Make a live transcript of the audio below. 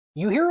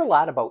You hear a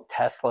lot about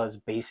Tesla's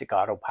Basic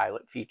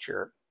Autopilot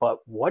feature, but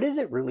what is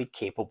it really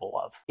capable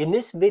of? In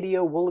this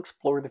video, we'll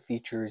explore the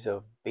features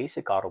of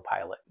Basic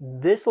Autopilot.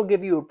 This will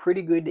give you a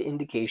pretty good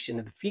indication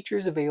of the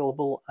features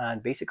available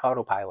on Basic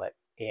Autopilot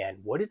and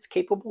what it's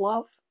capable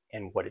of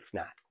and what it's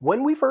not.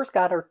 When we first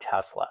got our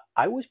Tesla,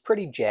 I was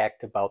pretty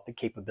jacked about the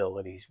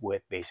capabilities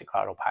with Basic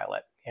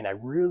Autopilot, and I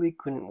really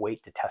couldn't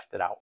wait to test it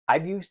out.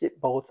 I've used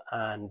it both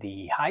on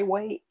the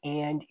highway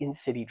and in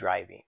city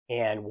driving,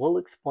 and we'll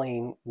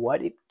explain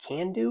what it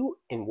can do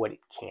and what it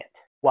can't.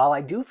 While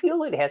I do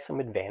feel it has some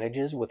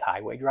advantages with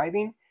highway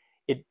driving,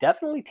 it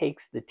definitely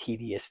takes the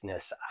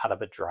tediousness out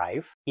of a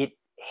drive. It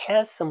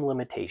has some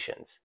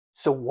limitations.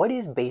 So what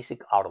is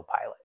Basic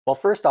Autopilot? Well,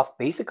 first off,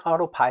 Basic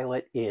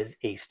Autopilot is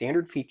a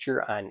standard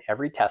feature on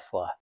every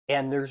Tesla,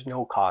 and there's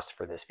no cost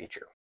for this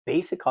feature.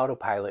 Basic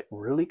Autopilot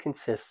really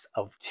consists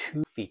of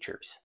two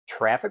features: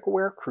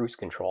 traffic-aware cruise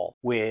control,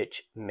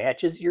 which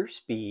matches your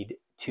speed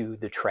to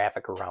the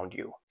traffic around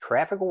you.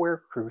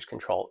 Traffic-aware cruise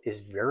control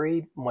is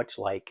very much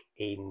like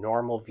a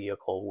normal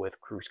vehicle with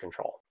cruise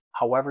control.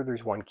 However,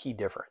 there's one key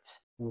difference.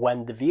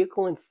 When the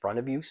vehicle in front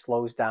of you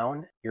slows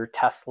down, your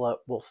Tesla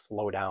will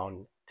slow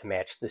down to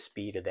match the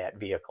speed of that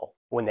vehicle.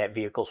 When that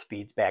vehicle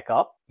speeds back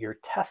up, your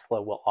Tesla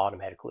will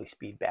automatically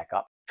speed back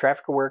up.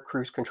 Traffic-aware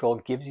cruise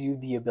control gives you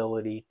the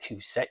ability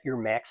to set your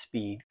max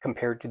speed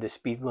compared to the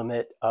speed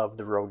limit of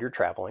the road you're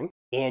traveling.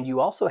 And you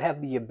also have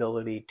the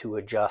ability to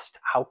adjust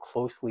how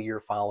closely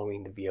you're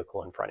following the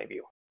vehicle in front of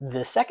you.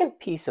 The second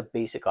piece of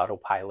Basic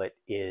Autopilot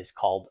is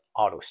called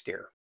Auto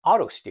Steer.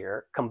 Auto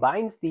Steer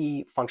combines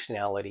the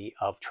functionality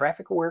of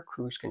traffic-aware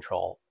cruise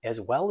control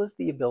as well as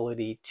the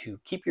ability to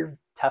keep your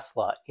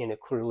Tesla in a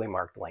clearly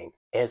marked lane.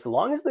 As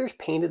long as there's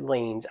painted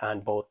lanes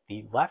on both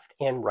the left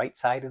and right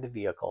side of the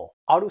vehicle,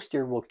 Auto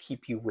Steer will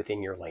keep you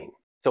within your lane.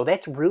 So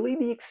that's really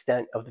the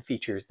extent of the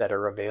features that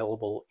are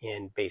available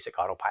in Basic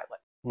Autopilot.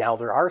 Now,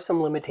 there are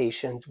some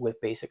limitations with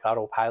Basic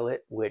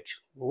Autopilot, which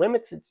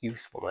limits its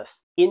usefulness.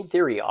 In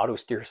theory, Auto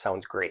Steer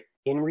sounds great.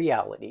 In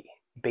reality,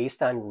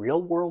 based on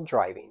real-world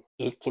driving,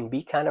 it can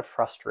be kind of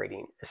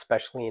frustrating,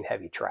 especially in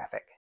heavy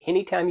traffic.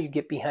 Anytime you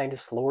get behind a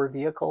slower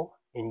vehicle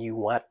and you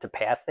want to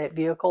pass that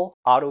vehicle,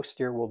 Auto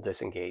Steer will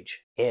disengage.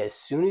 As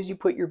soon as you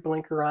put your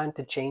blinker on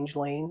to change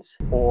lanes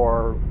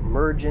or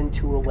merge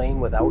into a lane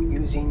without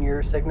using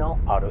your signal,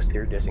 Auto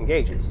Steer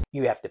disengages.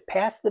 You have to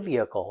pass the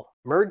vehicle,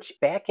 merge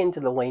back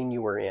into the lane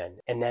you were in,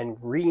 and then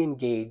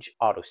re-engage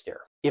Auto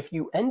Steer. If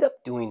you end up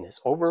doing this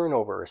over and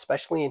over,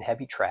 especially in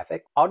heavy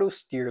traffic, Auto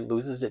Steer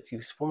loses its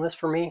usefulness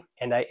for me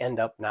and I end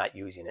up not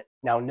using it.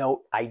 Now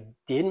note, I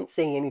didn't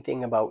say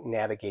anything about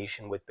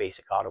navigation with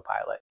Basic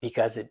Autopilot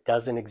because it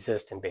doesn't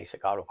exist in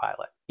Basic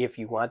Autopilot. If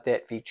you want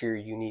that feature,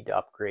 you need to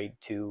upgrade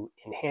to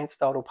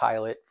Enhanced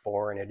Autopilot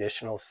for an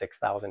additional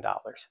 $6,000.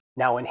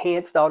 Now,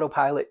 Enhanced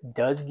Autopilot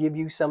does give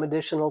you some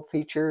additional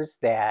features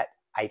that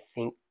I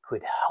think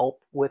could help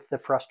with the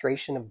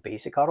frustration of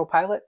Basic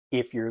Autopilot.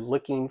 If you're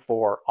looking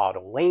for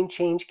auto lane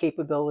change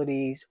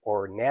capabilities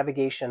or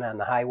navigation on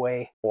the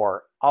highway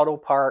or auto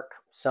park,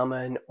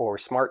 summon, or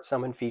smart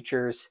summon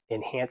features,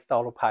 Enhanced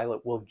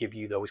Autopilot will give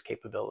you those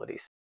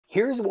capabilities.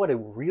 Here's what a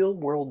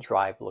real-world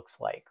drive looks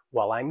like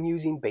while I'm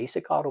using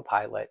Basic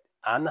Autopilot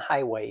on the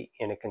highway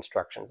in a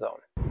construction zone.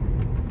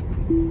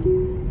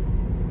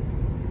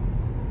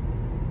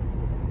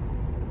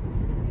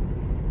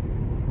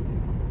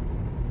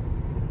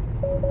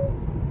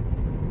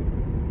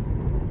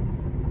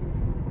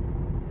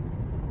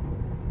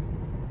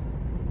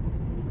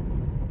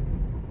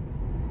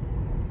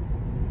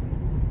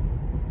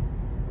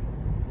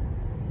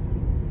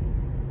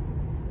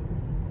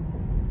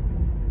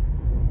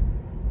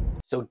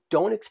 So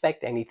don't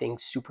expect anything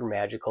super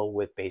magical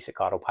with Basic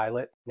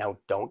Autopilot. Now,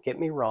 don't get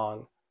me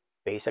wrong,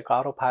 Basic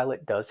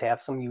Autopilot does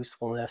have some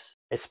usefulness,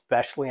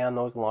 especially on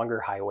those longer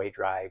highway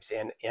drives,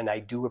 and I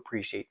do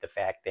appreciate the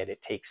fact that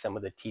it takes some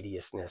of the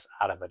tediousness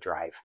out of a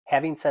drive.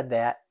 Having said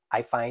that,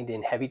 I find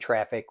in heavy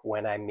traffic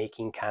when I'm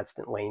making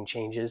constant lane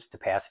changes to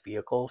pass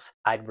vehicles,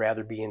 I'd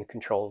rather be in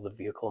control of the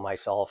vehicle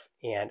myself,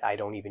 and I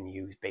don't even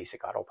use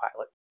Basic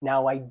Autopilot.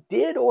 Now, I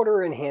did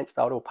order Enhanced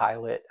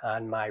Autopilot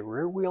on my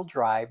rear-wheel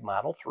drive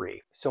Model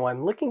 3, so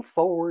I'm looking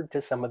forward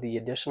to some of the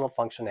additional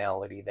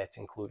functionality that's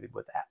included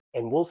with that.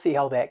 And we'll see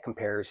how that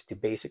compares to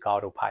Basic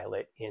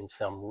Autopilot in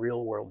some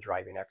real-world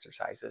driving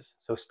exercises,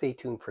 so stay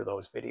tuned for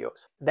those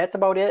videos. That's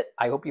about it.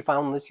 I hope you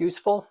found this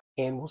useful,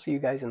 and we'll see you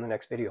guys in the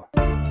next video.